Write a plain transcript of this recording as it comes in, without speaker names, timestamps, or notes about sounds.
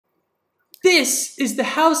This is the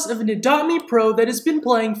house of an Adopt Me Pro that has been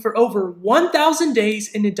playing for over 1,000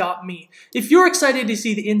 days in Adopt Me. If you're excited to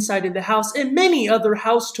see the inside of the house and many other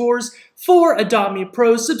house tours for Adopt Me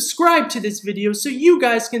Pro, subscribe to this video so you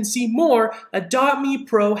guys can see more Adopt Me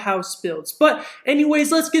Pro house builds. But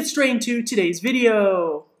anyways, let's get straight into today's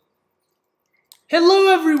video.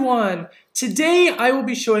 Hello everyone! Today I will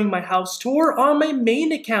be showing my house tour on my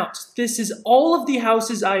main account. This is all of the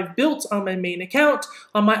houses I've built on my main account,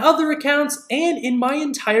 on my other accounts, and in my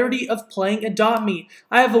entirety of playing Adopt Me.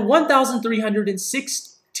 I have a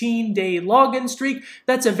 1,316-day login streak.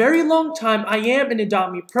 That's a very long time. I am an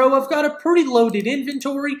Adopt Me Pro. I've got a pretty loaded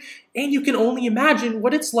inventory, and you can only imagine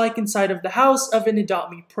what it's like inside of the house of an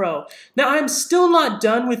Adopt Me Pro. Now, I'm still not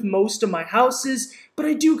done with most of my houses, but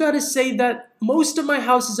I do gotta say that most of my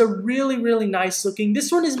houses are really nice looking.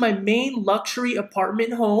 This one is my main luxury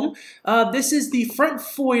apartment home. This is the front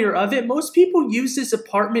foyer of it. Most people use this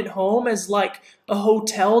apartment home as like a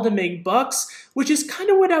hotel to make bucks, which is kind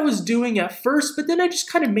of what I was doing at first, but then I just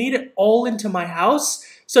kind of made it all into my house.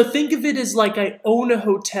 So think of it as like I own a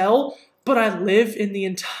hotel, but I live in the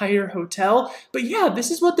entire hotel. But yeah,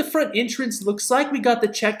 this is what the front entrance looks like. We got the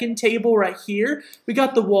check-in table right here. We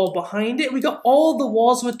got the wall behind it. We got all the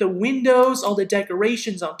walls with the windows, all the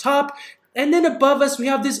decorations on top. And then above us, we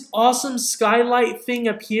have this awesome skylight thing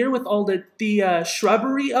up here with all the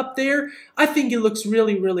shrubbery up there. I think it looks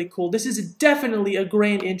really cool. This is definitely a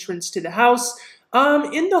grand entrance to the house.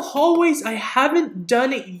 In the hallways, I haven't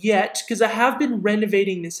done it yet because I have been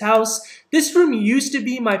renovating this house. This room used to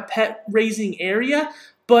be my pet raising area,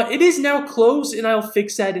 but it is now closed and I'll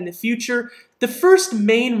fix that in the future. The first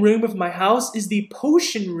main room of my house is the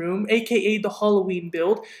potion room, aka the Halloween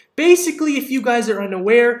build. Basically, if you guys are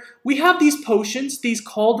unaware, we have these potions, these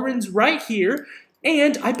cauldrons right here.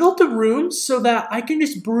 And I built a room so that I can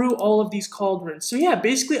just brew all of these cauldrons. So yeah,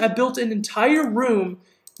 basically I built an entire room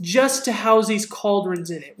just to house these cauldrons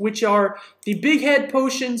in it, which are the big head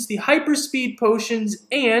potions, the hyperspeed potions,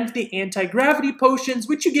 and the anti-gravity potions,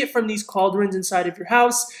 which you get from these cauldrons inside of your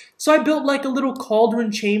house. So I built like a little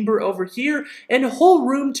cauldron chamber over here and a whole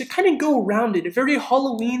room to kind of go around it, a very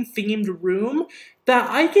Halloween themed room that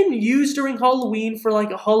I can use during Halloween for like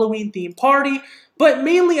a Halloween themed party, but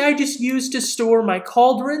mainly I just use to store my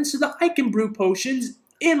cauldrons so that I can brew potions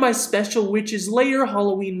in my special Witch's Lair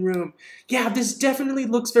Halloween room. Yeah, this definitely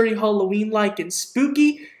looks very Halloween-like and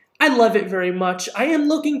spooky. I love it very much. I am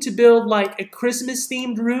looking to build like a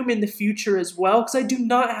Christmas-themed room in the future as well, because I do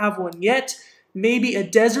not have one yet. Maybe a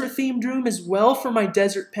desert-themed room as well for my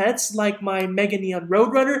desert pets, like my Mega Neon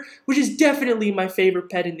Roadrunner, which is definitely my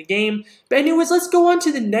favorite pet in the game. But anyways, let's go on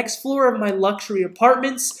to the next floor of my luxury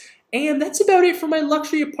apartments. And that's about it for my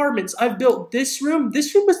luxury apartments. I've built this room.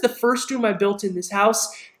 This room was the first room I built in this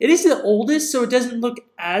house. It is the oldest, so it doesn't look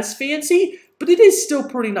as fancy, but it is still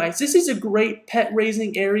pretty nice. This is a great pet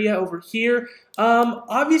raising area over here.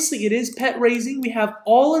 Obviously, it is pet raising. We have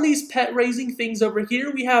all of these pet raising things over here.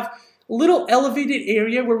 We have a little elevated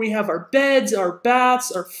area where we have our beds, our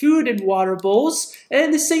baths, our food and water bowls,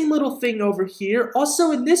 and the same little thing over here.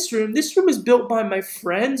 Also in this room is built by my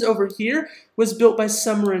friends over here, was built by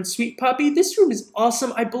Summer and Sweet Puppy. This room is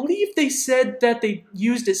awesome. I believe they said that they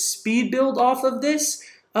used a speed build off of this.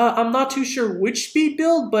 I'm not too sure which speed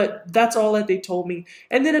build, but that's all that they told me.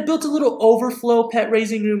 And then I built a little overflow pet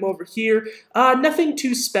raising room over here. Nothing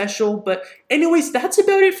too special, but anyways, that's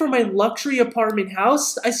about it for my luxury apartment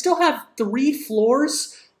house. I still have 3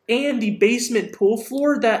 floors and the basement pool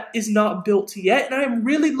floor that is not built yet, and I'm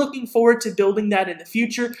really looking forward to building that in the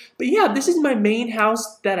future. But yeah, this is my main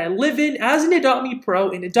house that I live in as an Adopt Me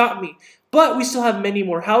Pro in Adopt Me. But we still have many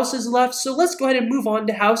more houses left, so let's go ahead and move on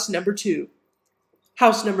to house number 2.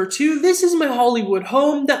 House number 2, this is my Hollywood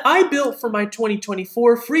home that I built for my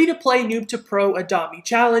 2024 free-to-play Noob to Pro Adopt Me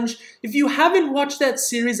Challenge. If you haven't watched that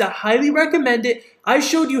series, I highly recommend it. I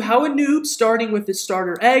showed you how a noob, starting with the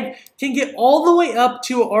starter egg, can get all the way up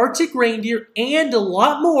to an Arctic reindeer and a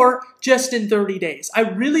lot more just in 30 days. I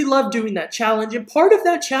really love doing that challenge, and part of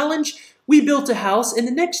that challenge, we built a house, and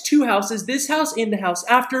the next 2 houses, this house and the house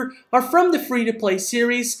after, are from the free-to-play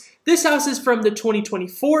series. This house is from the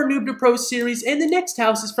 2024 Noob to Pro series, and the next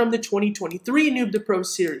house is from the 2023 Noob to Pro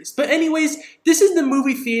series. But anyways, this is the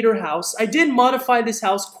movie theater house. I did modify this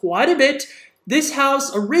house quite a bit. This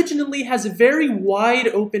house originally has a very wide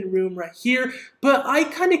open room right here, but I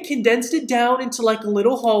kind of condensed it down into like a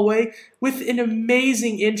little hallway with an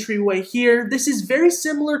amazing entryway here. This is very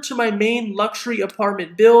similar to my main luxury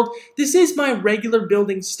apartment build. This is my regular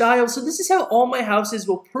building style, so this is how all my houses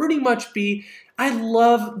will pretty much be. I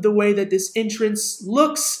love the way that this entrance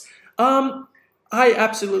looks. I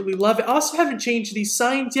absolutely love it. I also haven't changed these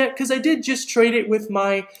signs yet because I did just trade it with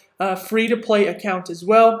my free-to-play account as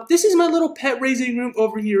well. This is my little pet raising room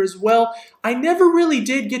over here as well. I never really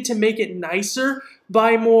did get to make it nicer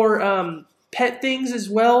by more pet things as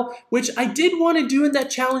well, which I did want to do in that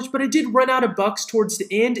challenge, but I did run out of bucks towards the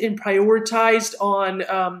end and prioritized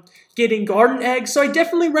on getting garden eggs, so I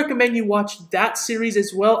definitely recommend you watch that series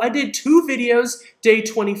as well. I did 2 videos, day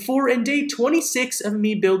 24 and day 26 of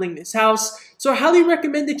me building this house, so I highly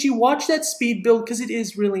recommend that you watch that speed build because it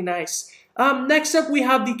is really nice. Next up, we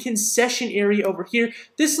have the concession area over here.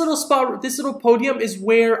 This little spot, this little podium is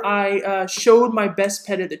where I showed my best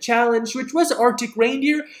pet of the challenge, which was Arctic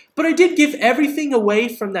reindeer, but I did give everything away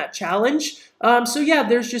from that challenge. So yeah,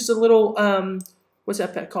 there's just a little, what's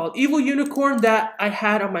that pet called? Evil Unicorn that I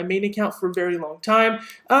had on my main account for a very long time.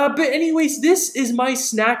 But anyways, this is my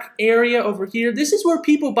snack area over here. This is where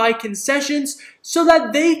people buy concessions so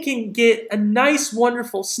that they can get a nice,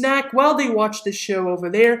 wonderful snack while they watch the show over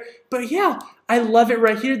there. But yeah, I love it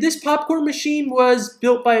right here. This popcorn machine was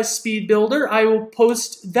built by a speed builder. I will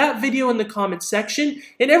post that video in the comment section.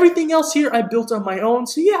 And everything else here I built on my own.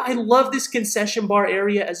 So yeah, I love this concession bar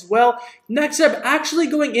area as well. Next up, actually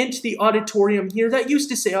going into the auditorium here. That used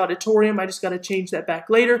to say auditorium. I just got to change that back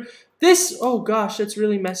later. This, oh gosh, that's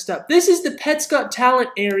really messed up. This is the Pets Got Talent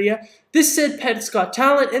area. This said Pets Got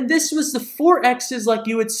Talent, and this was the 4 X's like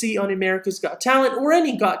you would see on America's Got Talent or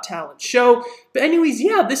any Got Talent show. But anyways,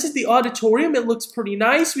 yeah, this is the auditorium. It looks pretty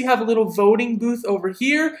nice. We have a little voting booth over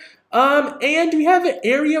here. And we have an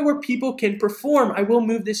area where people can perform. I will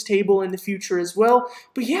move this table in the future as well.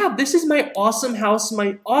 But yeah, this is my awesome house,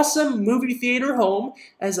 my awesome movie theater home,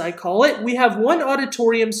 as I call it. We have 1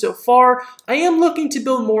 auditorium so far. I am looking to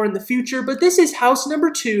build more in the future, but this is house number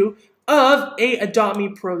 2 of a Adopt Me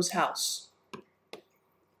Pro's house.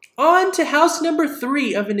 On to house number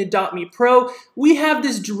 3 of an Adopt Me Pro, we have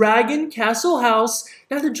this Dragon Castle house.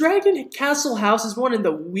 Now the Dragon Castle house is one of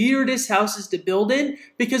the weirdest houses to build in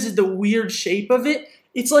because of the weird shape of it.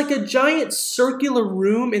 It's like a giant circular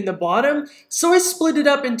room in the bottom, so I split it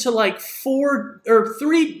up into like 4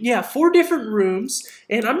 different rooms,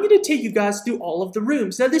 and I'm going to take you guys through all of the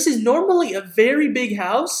rooms. Now this is normally a very big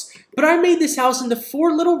house, but I made this house into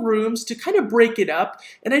 4 little rooms to kind of break it up,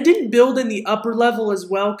 and I didn't build in the upper level as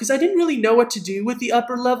well because I didn't really know what to do with the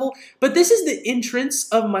upper level, but this is the entrance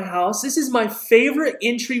of my house. This is my favorite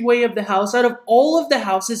entryway of the house. Out of all of the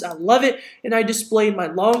houses, I love it, and I displayed my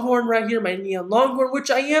Longhorn right here, my Neon Longhorn, which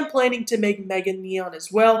I am planning to make Mega Neon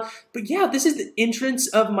as well. But yeah, this is the entrance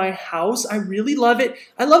of my house. I really love it.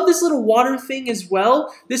 I love this little water thing as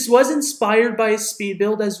well. This was inspired by a speed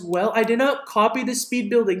build as well. I did not copy the speed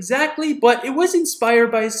build exactly, but it was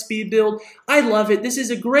inspired by a speed build. I love it. This is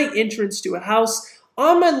a great entrance to a house.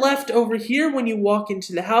 On my left over here, when you walk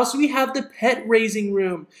into the house, we have the pet raising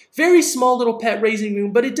room. Very small little pet raising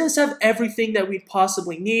room, but it does have everything that we'd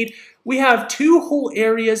possibly need. We have 2 whole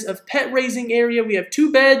areas of pet raising area. We have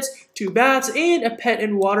 2 beds, 2 baths, and a pet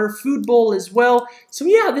and water food bowl as well. So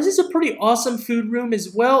yeah, this is a pretty awesome food room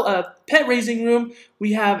as well, a pet raising room.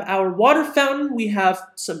 We have our water fountain. We have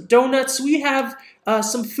some donuts. We have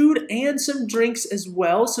some food and some drinks as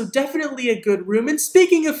well. So definitely a good room. And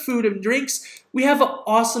speaking of food and drinks, we have an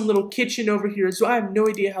awesome little kitchen over here as well. I have no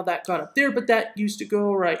idea how that got up there, but that used to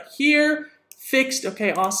go right here. Fixed.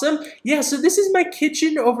 Okay, awesome. Yeah, so this is my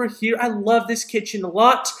kitchen over here. I love this kitchen a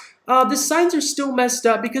lot. The signs are still messed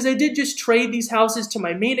up because I did just trade these houses to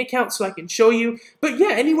my main account so I can show you. But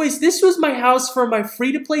yeah, anyways, this was my house for my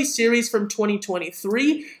free-to-play series from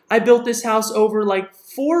 2023. I built this house over like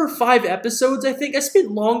 4 or 5 episodes, I think. I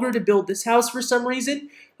spent longer to build this house for some reason.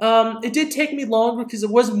 It did take me longer because it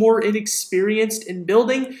was more inexperienced in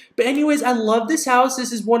building. But anyways, I love this house.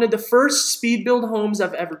 This is one of the first speed build homes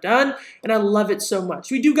I've ever done, and I love it so much.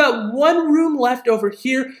 We do got 1 room left over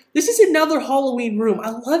here. This is another Halloween room. I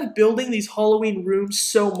love building these Halloween rooms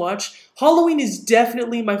so much. Halloween is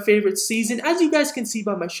definitely my favorite season, as you guys can see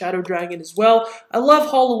by my Shadow Dragon as well. I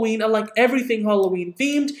love Halloween. I like everything Halloween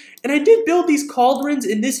themed, and I did build these cauldrons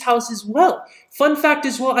in this house as well. Fun fact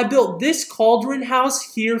as well, I built this cauldron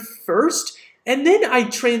house here first, and then I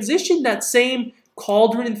transitioned that same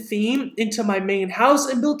cauldron theme into my main house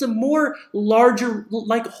and built a more larger,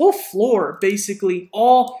 like whole floor basically,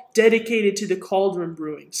 all dedicated to the cauldron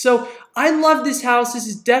brewing. So I love this house. This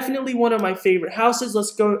is definitely one of my favorite houses.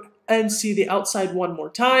 Let's go and see the outside one more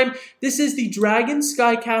time. This is the Dragon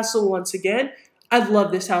Sky Castle once again. I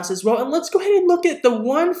love this house as well. And let's go ahead and look at the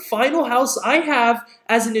one final house I have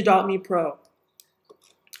as an Adopt Me Pro.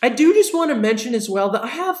 I do just want to mention as well that I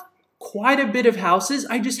have quite a bit of houses.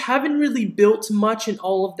 I just haven't really built much in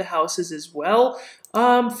all of the houses as well.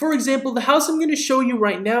 For example, the house I'm going to show you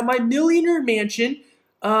right now, my millionaire mansion.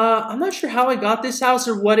 I'm not sure how I got this house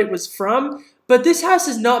or what it was from, but this house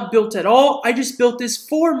is not built at all. I just built this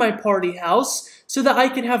for my party house so that I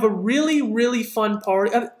can have a really, really fun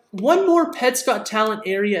party. One more Pets Got Talent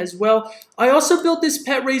area as well. I also built this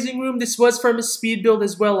pet raising room. This was from a speed build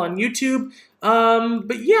as well on YouTube.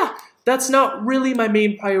 But yeah, that's not really my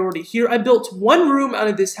main priority here. I built one room out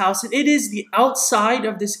of this house, and it is the outside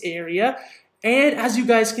of this area. And as you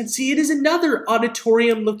guys can see, it is another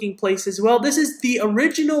auditorium looking place as well. This is the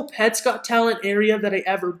original Pets Got Talent area that I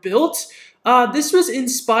ever built. This was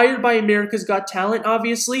inspired by America's Got Talent,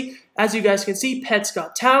 obviously. As you guys can see, Pets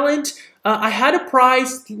Got Talent. I had a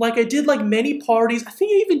prize, like I did like many parties. I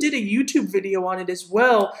think I even did a YouTube video on it as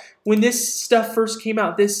well when this stuff first came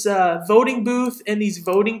out. This voting booth and these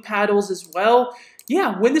voting paddles as well.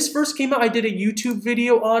 Yeah, when this first came out, I did a YouTube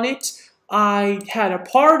video on it. I had a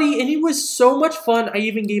party, and it was so much fun. I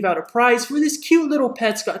even gave out a prize for this cute little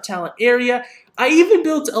Pets Got Talent area. I even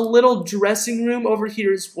built a little dressing room over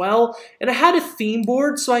here as well, and I had a theme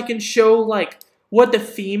board so I can show like what the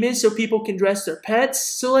theme is so people can dress their pets.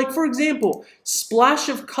 So like, for example, splash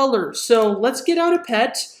of color. So let's get out a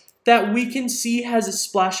pet that we can see has a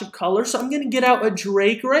splash of color. So I'm going to get out a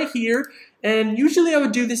Drake right here, and usually I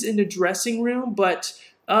would do this in the dressing room, but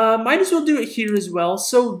might as well do it here as well.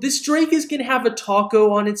 So this Drake is going to have a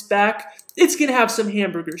taco on its back. It's going to have some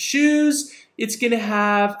hamburger shoes. It's going to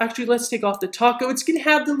have, actually let's take off the taco. It's going to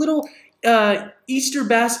have the little Easter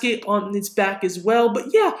basket on its back as well.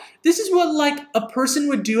 But yeah, this is what like a person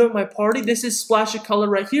would do at my party. This is splash of color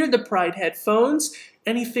right here, the Pride headphones.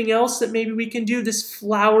 Anything else that maybe we can do? This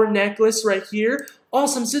flower necklace right here.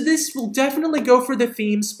 Awesome. So this will definitely go for the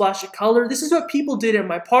theme, splash of color. This is what people did at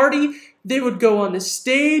my party. They would go on the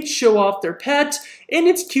stage, show off their pet, and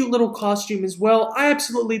its cute little costume as well. I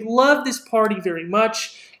absolutely love this party very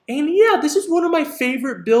much. And yeah, this is one of my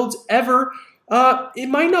favorite builds ever. It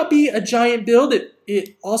might not be a giant build.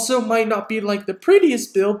 It also might not be like the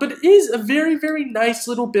prettiest build, but it is a very, very nice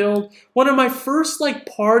little build. One of my first like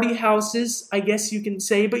party houses, I guess you can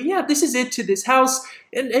say. But yeah, this is it to this house.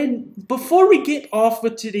 And before we get off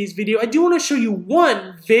with today's video, I do want to show you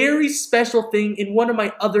one very special thing in one of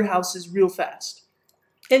my other houses real fast.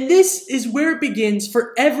 And this is where it begins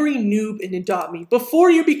for every noob in Adopt Me. Before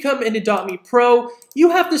you become an Adopt Me Pro,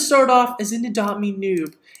 you have to start off as an Adopt Me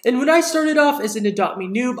noob. And when I started off as an Adopt Me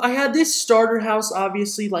noob, I had this starter house,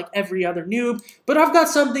 obviously, like every other noob. But I've got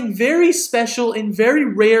something very special and very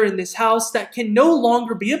rare in this house that can no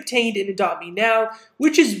longer be obtained in Adopt Me Now,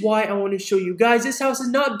 which is why I want to show you guys. This house is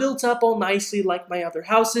not built up all nicely like my other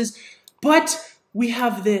houses, but we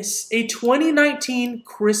have this, a 2019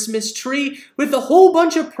 Christmas tree with a whole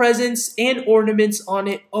bunch of presents and ornaments on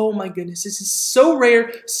it. Oh my goodness, this is so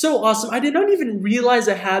rare, so awesome. I did not even realize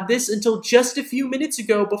I had this until just a few minutes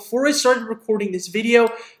ago before I started recording this video.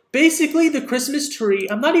 Basically, the Christmas tree,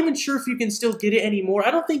 I'm not even sure if you can still get it anymore.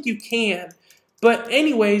 I don't think you can. But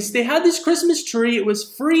anyways, they had this Christmas tree. It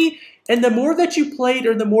was free. And the more that you played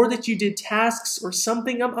or the more that you did tasks or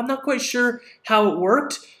something, I'm not quite sure how it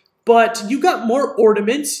worked. But you got more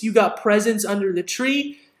ornaments, you got presents under the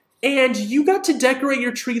tree, and you got to decorate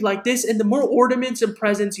your tree like this, and the more ornaments and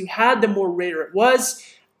presents you had, the more rare it was.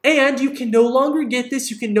 And you can no longer get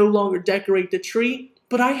this, you can no longer decorate the tree,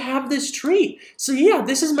 but I have this tree. So yeah,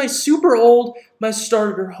 this is my super old, my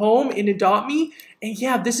starter home in Adopt Me, and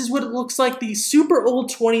yeah, this is what it looks like, the super old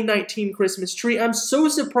 2019 Christmas tree. I'm so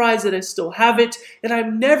surprised that I still have it, and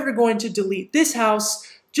I'm never going to delete this house,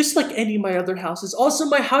 just like any of my other houses. Also,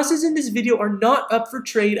 my houses in this video are not up for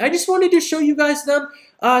trade. I just wanted to show you guys them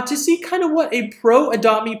to see kind of what a pro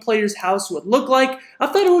Adopt Me player's house would look like. I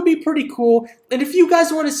thought it would be pretty cool. And if you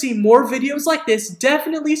guys want to see more videos like this,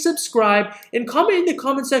 definitely subscribe and comment in the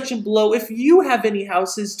comment section below if you have any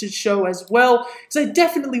houses to show as well, because I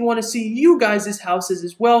definitely want to see you guys' houses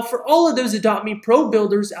as well for all of those Adopt Me Pro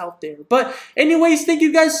builders out there. But anyways, thank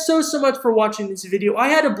you guys so much for watching this video. I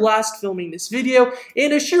had a blast filming this video,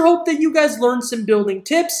 and I sure hope that you guys learned some building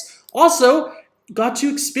tips. Also, got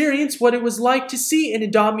to experience what it was like to see an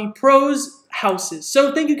Adopt Me Pro's houses.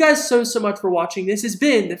 So thank you guys so much for watching. This has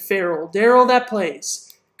been the Feral Daryl That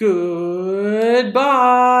Plays. Goodbye.